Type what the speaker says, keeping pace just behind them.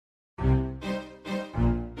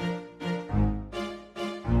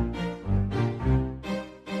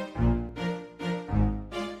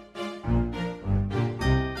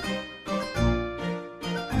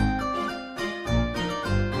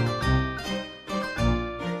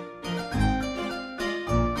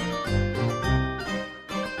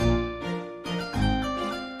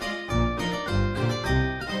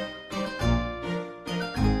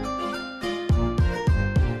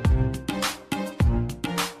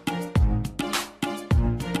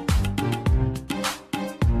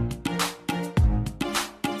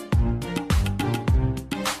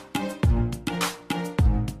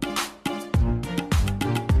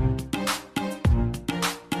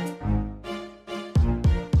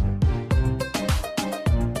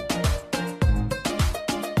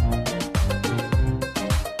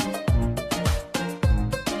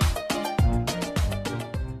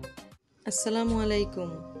আসসালামু আলাইকুম।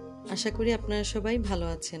 আশা করি আপনারা সবাই ভালো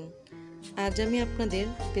আছেন। আজ আমি আপনাদের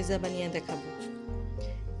পিৎজা বানিয়ে দেখাবো।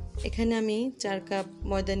 এখানে আমি 4 কাপ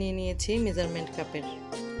ময়দা নিয়ে নিয়েছি মেজারমেন্ট কাপের।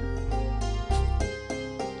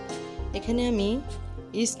 এখানে আমি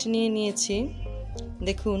ইস্ট নিয়ে নিয়েছি।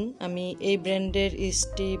 দেখুন আমি এই ব্র্যান্ডের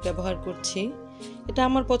ইস্টটি ব্যবহার করছি। এটা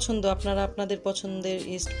আমার পছন্দ, আপনারা আপনাদের পছন্দের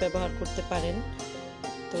ইস্ট ব্যবহার করতে পারেন।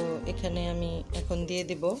 তো এখানে আমি এখন দিয়ে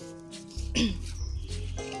দিব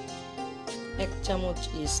 1 চামচ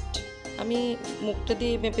ইস্ট। আমি মুখটা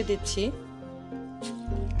দিয়ে মেপে দিচ্ছি।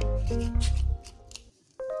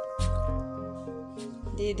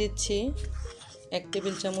 দিয়ে দিচ্ছি 1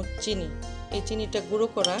 টেবিল চামচ চিনি। এই চিনিটা গুঁড়ো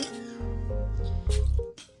করা।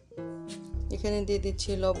 এখানে দিয়ে দিচ্ছি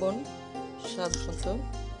লবণ স্বাদ মতো।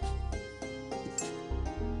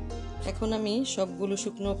 এখন আমি সবগুলো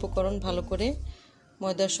শুকনো উপকরণ ভালো করে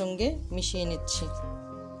ময়দার সঙ্গে মিশিয়ে নিচ্ছি।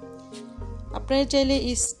 আপনারা চাইলে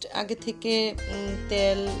ইস্ট আগে থেকে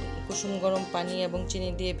তেল, কুসুম গরম পানি এবং চিনি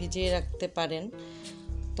দিয়ে ভিজিয়ে রাখতে পারেন,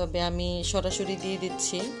 তবে আমি সরাসরি দিয়ে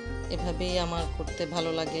দিচ্ছি। এভাবেই আমার করতে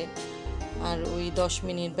ভালো লাগে। আর ওই 10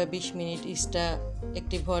 মিনিট বা 20 মিনিট ইস্টটা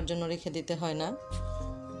অ্যাক্টিভ হওয়ার জন্য রেখে দিতে হয় না,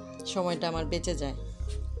 সময়টা আমার বেঁচে যায়।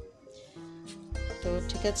 তো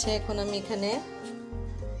ঠিক আছে, এখন আমি এখানে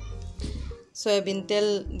সয়াবিন তেল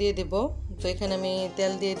দিয়ে দেব। তো এখানে আমি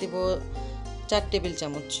তেল দিয়ে দেব 4 টেবিল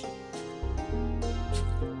চামচ।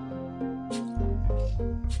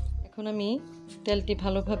 এখন আমি তেলটি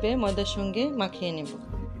ভালোভাবে ময়দার সঙ্গে মাখিয়ে নেব।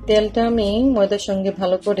 তেলটা আমি ময়দার সঙ্গে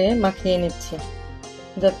ভালো করে মাখিয়ে নিচ্ছি,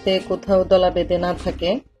 যাতে কোথাও দলা বেঁধে না থাকে।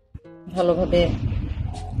 ভালোভাবে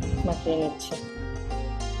মাখিয়ে নিচ্ছি।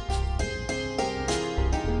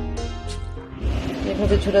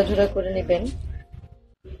 এভাবে ঝুরা ঝুরা করে নেবেন।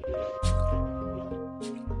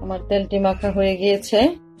 আমার তেলটি মাখা হয়ে গিয়েছে।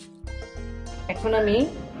 এখন আমি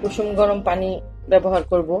কুসুম গরম পানি ব্যবহার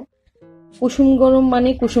করব। কুসুম গরম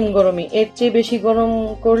মানে কুসুম গরমই, এর চেয়ে বেশি গরম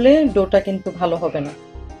করলে ডোটা কিন্তু ভালো হবে না।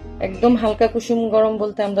 একদম হালকা কুসুম গরম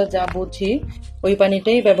বলতে আমরা যা বুঝি ওই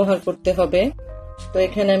পানিটাই ব্যবহার করতে হবে। তো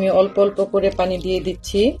এখানে আমি অল্প অল্প করে পানি দিয়ে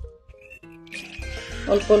দিচ্ছি।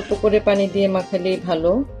 অল্প অল্প করে পানি দিয়ে মাখালেই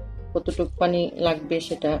ভালো। কতটুকু পানি লাগবে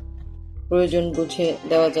সেটা প্রয়োজন বুঝে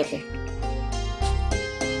দেওয়া যাবে।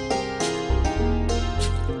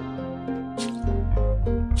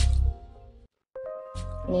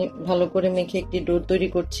 আমি ভালো করে মেখে একটি ডো তৈরি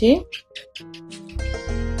করছি।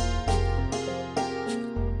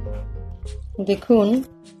 দেখুন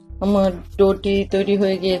আমার ডোটি তৈরি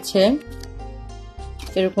হয়ে গিয়েছে।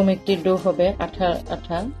 এরকম একটি ডো হবে, আঠা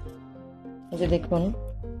আঠা। যে দেখুন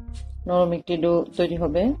নরম একটি ডো তৈরি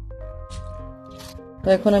হবে। তো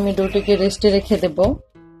এখন আমি ডোটিকে রেস্টে রেখে দেব।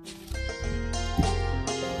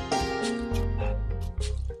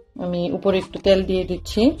 আমি উপরে একটু তেল দিয়ে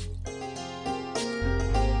দিচ্ছি।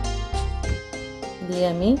 দিয়ে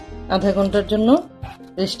আমি আধা ঘন্টার জন্য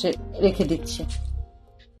রেস্টে রেখে দিচ্ছি।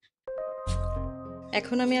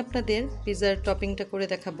 এখন আমি আপনাদের পিৎজার টপিংটা করে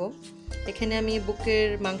দেখাবো। এখানে আমি বুকের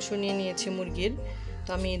মাংস নিয়ে নিয়েছি মুরগির। তো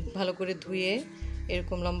আমি ভালো করে ধুয়ে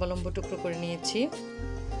এরকম লম্বা লম্বা টুকরো করে নিয়েছি।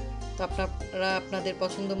 তো আপনারা আপনাদের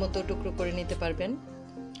পছন্দ মতো টুকরো করে নিতে পারবেন।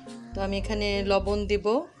 তো আমি এখানে লবণ দিব,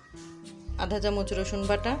 আধা চামচ রসুন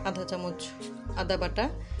বাটা, আধা চামচ আদা বাটা,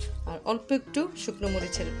 আর অল্প একটু শুকনো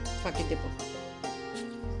মরিচের ফাঁকি দেব।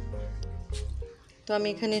 তো আমি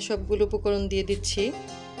এখানে সবগুলো উপকরণ দিয়ে দিচ্ছি।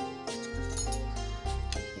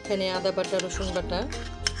 এখানে আদা বাটা, রসুন বাটা,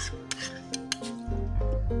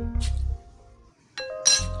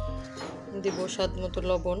 দেব স্বাদ মতো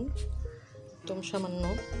লবণ, একদম সামান্য।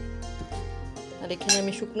 আর এখানে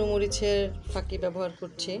আমি শুকনো মরিচের ফাঁকি ব্যবহার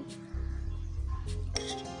করছি।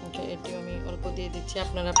 এটিও আমি অল্প দিয়ে দিচ্ছি,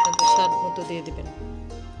 আপনারা আপনাদের স্বাদ মতো দিয়ে দিবেন।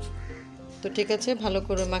 তো ঠিক আছে, ভালো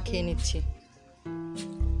করে মাখিয়ে নিচ্ছি।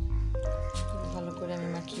 ভালো করে আমি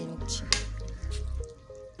মাখিয়ে নিচ্ছি।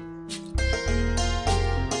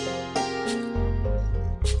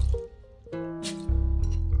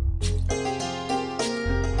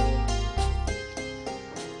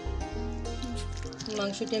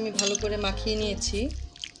 মাংসটি আমি ভালো করে মাখিয়ে নিয়েছি।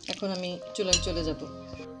 এখন আমি চুলায় চলে যাব।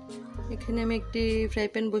 এখানে আমি একটি ফ্রাই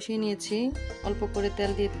প্যান বসিয়ে নিয়েছি। অল্প করে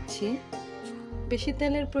তেল দিয়ে দিচ্ছি। বেশি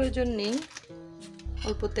তেলের প্রয়োজন নেই,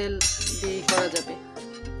 অল্প তেল দিয়ে করা যাবে।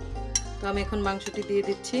 তো আমি এখন মাংসটি দিয়ে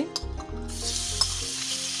দিচ্ছি।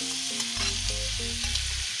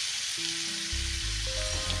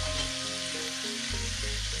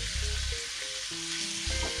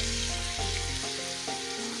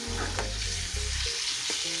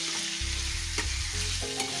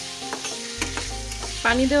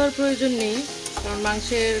 পানি দেওয়ার প্রয়োজন নেই, কারণ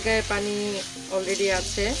মাংসের গায়ে পানি অলরেডি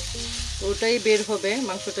আছে। ওটাই বের হবে,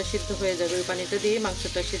 মাংসটা সিদ্ধ হয়ে যাবে। ওই পানিটা দিয়ে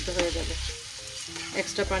মাংসটা সিদ্ধ হয়ে যাবে,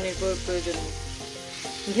 এক্সট্রা পানির প্রয়োজন নেই।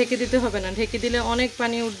 ঢেকে দিতে হবে না, ঢেকে দিলে অনেক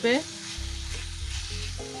পানি উঠবে।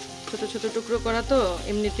 ছোট ছোট টুকরো করা তো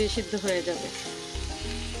এমনিতেই সিদ্ধ হয়ে যাবে।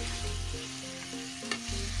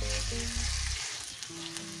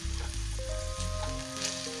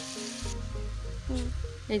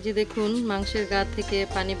 এই যে দেখুন, মাংসের গা থেকে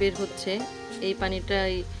পানি বের হচ্ছে, এই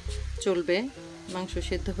পানিটাই চলবে, মাংস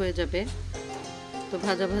সিদ্ধ হয়ে যাবে। তো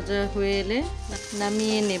ভাজা ভাজা হয়ে এলে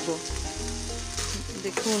নামিয়ে নেব।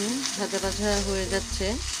 দেখুন ভাজা ভাজা হয়ে যাচ্ছে,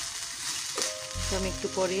 তো আমি একটু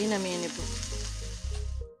পরেই নামিয়ে নেব।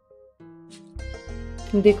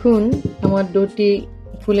 দেখুন আমার ডোটি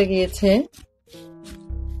ফুলে গিয়েছে।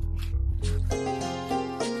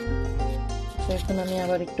 এখন আমি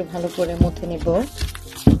আবার একটু ভালো করে মথে নেব।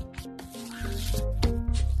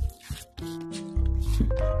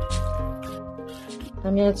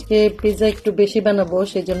 আমি আজকে পিৎজা একটু বেশি বানাবো,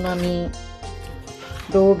 সেজন্য আমি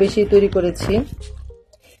ডো বেশি তৈরি করেছি।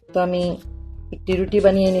 তো আমি একটি রুটি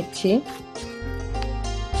বানিয়ে নিচ্ছি।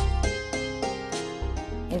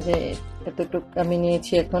 এই যে এতটুকু আমি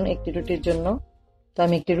নিয়েছি এখন একটি রুটির জন্য, তো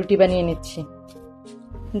আমি একটি রুটি বানিয়ে নিচ্ছি।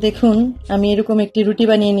 দেখুন আমি এরকম একটি রুটি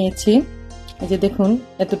বানিয়ে নিয়েছি। এই যে দেখুন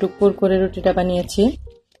এতটুকু পুর করে রুটিটা বানিয়েছি।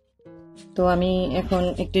 তো আমি এখন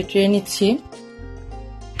একটি ট্রে নিচ্ছি।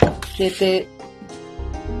 ট্রেতে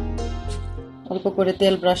অল্প করে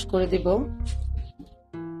তেল ব্রাশ করে দিব।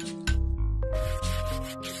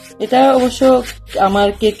 এটা অবশ্য আমার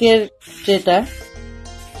কেকের ট্রেটা,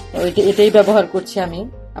 এটাই ব্যবহার করছি আমি।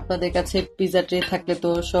 আপনাদের কাছে পিৎজা ট্রে থাকলে তো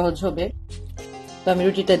সহজ হবে। তো আমি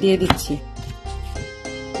রুটিটা দিয়ে দিচ্ছি।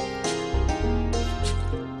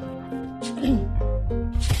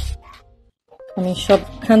 আমি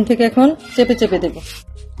সবখান থেকে এখন চেপে চেপে দেব,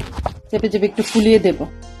 চেপে চেপে একটু ফুলিয়ে দেব,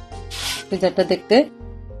 পিৎজাটা দেখতে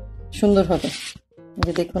সুন্দর হবে।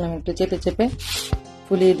 যে দেখুন আমি একটু চেপে চেপে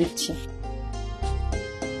ফুলিয়ে দিচ্ছি,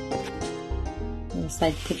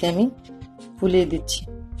 সাইড থেকে আমি ফুলিয়ে দিচ্ছি।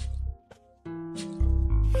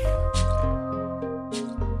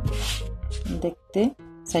 দেখতে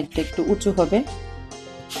সাইডটা একটু উঁচু হবে।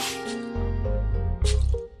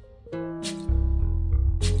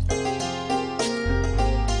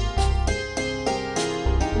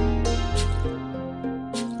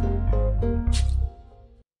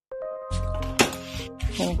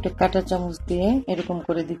 একটু কাঁটা চামচ দিয়ে এরকম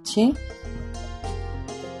করে দিচ্ছি।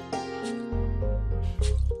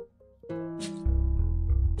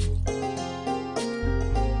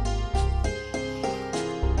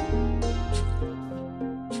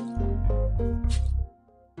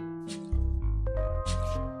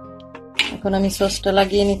 এখন আমি সসটা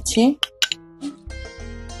লাগিয়ে নিচ্ছি।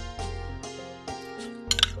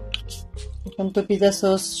 এখন তো পিৎজা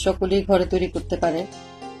সস সকলেই ঘরে তৈরি করতে পারে,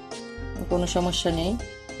 কোনো সমস্যা নেই।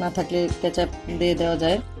 না থাকলে কেচাপ দিয়ে দেওয়া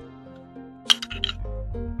যায়।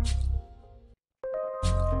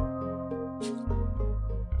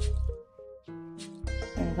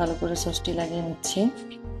 ভালো করে সসটি লাগিয়ে নিচ্ছি।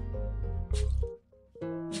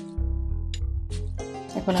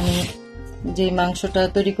 এখন আমি যে মাংসটা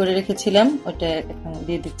তৈরি করে রেখেছিলাম ওটা এখন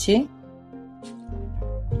দিয়ে দিচ্ছি।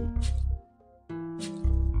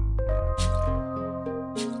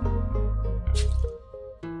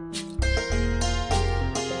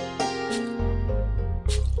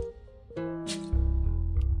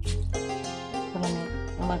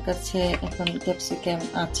 আমার কাছে এখন ক্যাপসিকাম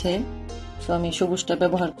আছে, তো আমি সবুজটা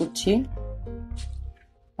ব্যবহার করছি।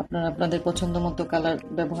 আপনারা আপনাদের পছন্দ মতো কালার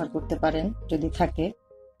ব্যবহার করতে পারেন যদি থাকে,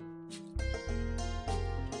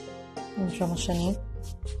 সমস্যা নেই।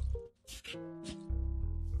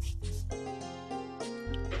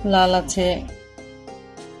 লাল আছে,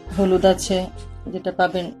 হলুদ আছে, যেটা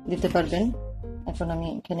পাবেন দিতে পারবেন। এখন আমি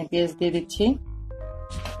এখানে পেঁয়াজ দিয়ে দিচ্ছি।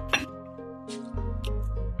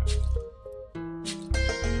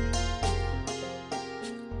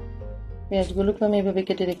 পেঁয়াজগুলোকে আমি এভাবে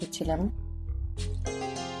কেটে রেখেছিলাম।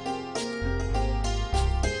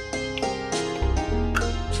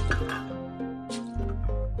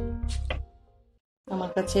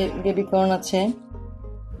 আমার কাছে বেবি কর্ন আছে,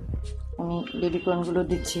 আমি বেবি কর্নগুলো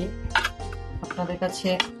দিচ্ছি।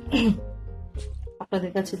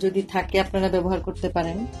 আপনাদের কাছে যদি থাকে আপনারা ব্যবহার করতে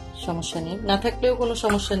পারেন, সমস্যা নেই। না থাকলেও কোনো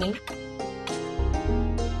সমস্যা নেই।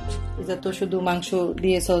 পিৎজা তো শুধু মাংস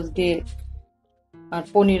দিয়ে সস দিয়ে আর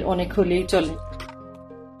পনির অনেক হলেই চলে।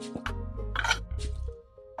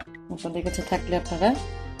 আপনাদের কাছে থাকলে আপনারা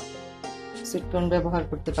সুইট কর্ন ব্যবহার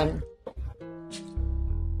করতে পারেন।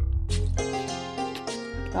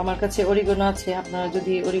 আমার কাছে অরিগানো আছে, আপনারা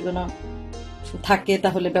যদি অরিগানো থাকে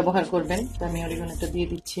তাহলে ব্যবহার করবেন। তো আমি অরিগানোটা দিয়ে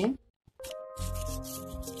দিচ্ছি।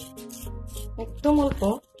 একদম অল্প,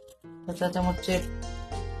 চা চামচের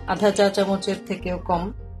আধা চা চামচের থেকেও কম,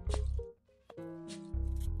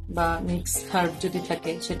 বা মিক্স হার্ব যদি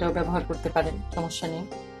থাকে সেটাও ব্যবহার করতে পারেন, সমস্যা নেই।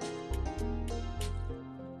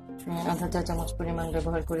 আধা চা চামচ পরিমাণ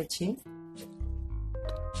ব্যবহার করেছি।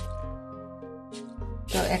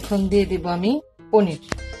 তো এখন দিয়ে দিব আমি পনির।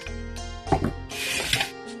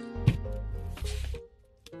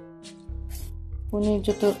 পনির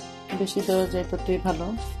যত বেশি দেওয়া যায় ততই ভালো,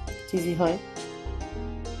 চিজি হয়।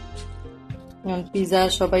 পিজা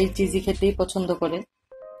সবাই চিজি খেতেই পছন্দ করে।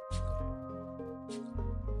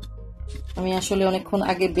 আমি আসলে অনেকক্ষণ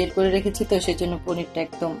আগে বের করে রেখেছি, তো সেই জন্য পনিরটা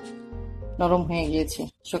একদম নরম হয়ে গিয়েছে।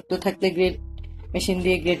 শক্ত থাকলে গ্রেট মেশিন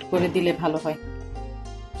দিয়ে গ্রেট করে দিলে ভালো হয়।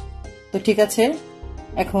 তো ঠিক আছে,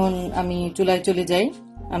 এখন আমি চুলায় চলে যাই।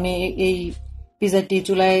 আমি এই পিজাটি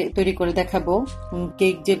চুলায় তৈরি করে দেখাবো,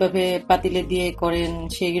 কেক যেভাবে পাতিলে দিয়ে করেন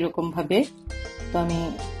সেই রকম ভাবে। তো আমি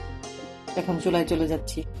এখন চুলায় চলে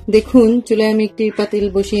যাচ্ছি। দেখুন, চুলায় আমি একটি পাতিল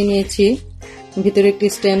বসিয়ে নিয়েছি, ভিতরে একটি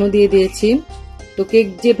স্ট্যান্ডও দিয়ে দিয়েছি। তো কেক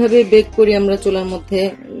যেভাবে বেক করি আমরা চুলার মধ্যে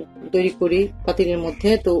তৈরি করি পাতিলের মধ্যে,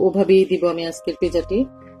 তো ওভাবেই দিব আমি আজকের পিজাটি।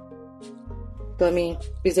 তো আমি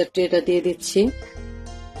পিজার ট্রেটা দিয়ে দিচ্ছি।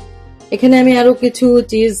 এখানে আমি আরো কিছু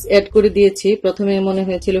চিজ অ্যাড করে দিয়েছি। প্রথমে মনে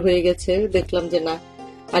হয়েছিল হয়ে গেছে, দেখলাম যে না,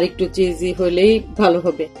 আর একটু চিজি হলেই ভালো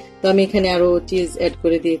হবে। তো আমি এখানে আরো চিজ অ্যাড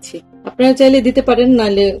করে দিয়েছি। আপনারা চাইলে দিতে পারেন,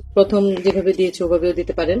 নাহলে প্রথম যেভাবে দিয়েছি ওভাবেও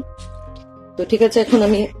দিতে পারেন। তো ঠিক আছে, এখন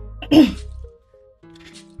আমি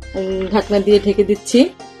ঢাকনা দিয়ে ঢেকে দিচ্ছি,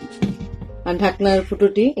 আর ঢাকনার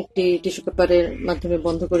ফুটোটি একটি টিস্যু পেপারের মাধ্যমে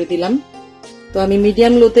বন্ধ করে দিলাম। তো আমি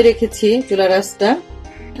মিডিয়াম লোতে রেখেছি চুলার আঁচটা।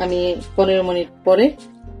 আমি 15 মিনিট পরে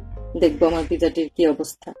দেখবো আমার পিজাটির কি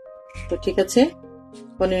অবস্থা। তো ঠিক আছে,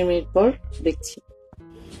 15 মিনিট পর দেখছি।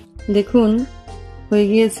 দেখুন, হয়ে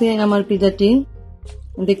গিয়েছে আমার পিজাটি,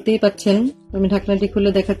 দেখতেই পাচ্ছেন। আমি ঢাকনাটি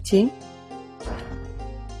খুলে দেখাচ্ছি।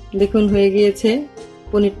 দেখুন, হয়ে গিয়েছে,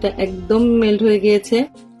 পনিরটা একদম মেল্ট হয়ে গিয়েছে,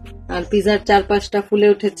 আর পিজার চারপাশটা ফুলে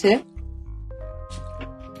উঠেছে।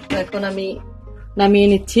 এখন আমি নামিয়ে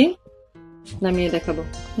নিচ্ছি, নামিয়ে দেখাবো।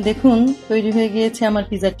 দেখুন, তৈরি হয়ে গিয়েছে আমার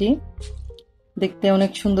পিজাটি, দেখতে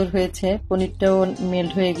অনেক সুন্দর হয়েছে, পনিরটাও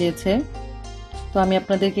মেল্ট হয়ে গিয়েছে। তো আমি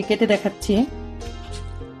আপনাদেরকে কেটে দেখাচ্ছি।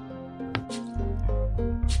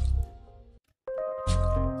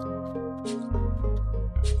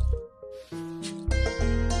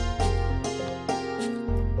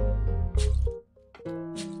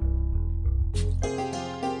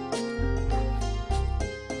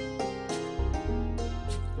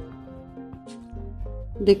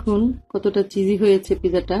 দেখুন কতটা চিজি হয়েছে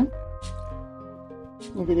পিজাটা,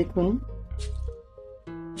 এই যে দেখুন।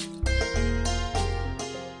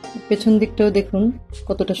 পেছন দিকটাও দেখুন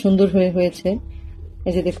কতটা সুন্দর হয়েছে।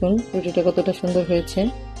 এই যে দেখুন রুটিটা কতটা সুন্দর হয়েছে,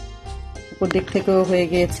 উপর দিক থেকেও হয়ে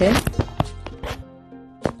গিয়েছে।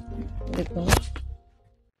 দেখুন,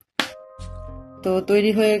 তো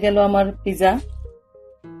তৈরি হয়ে গেল আমার পিজা।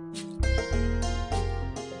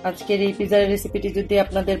 আজকের এই পিজার রেসিপিটি যদি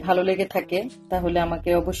আপনাদের ভালো লেগে থাকে তাহলে আমাকে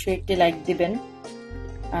অবশ্যই একটি লাইক দিবেন,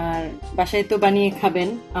 আর বাসায় তো বানিয়ে খাবেন,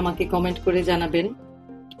 আমাকে কমেন্ট করে জানাবেন,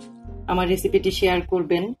 আমার রেসিপিটি শেয়ার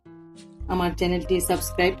করবেন, আমার চ্যানেলটি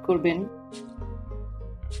সাবস্ক্রাইব করবেন।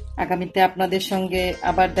 আগামীতে আপনাদের সঙ্গে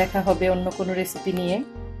আবার দেখা হবে অন্য কোনো রেসিপি নিয়ে।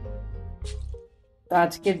 তো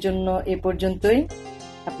আজকের জন্য এ পর্যন্তই।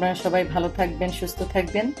 আপনারা সবাই ভালো থাকবেন, সুস্থ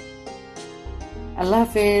থাকবেন। আল্লাহ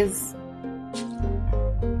হাফেজ।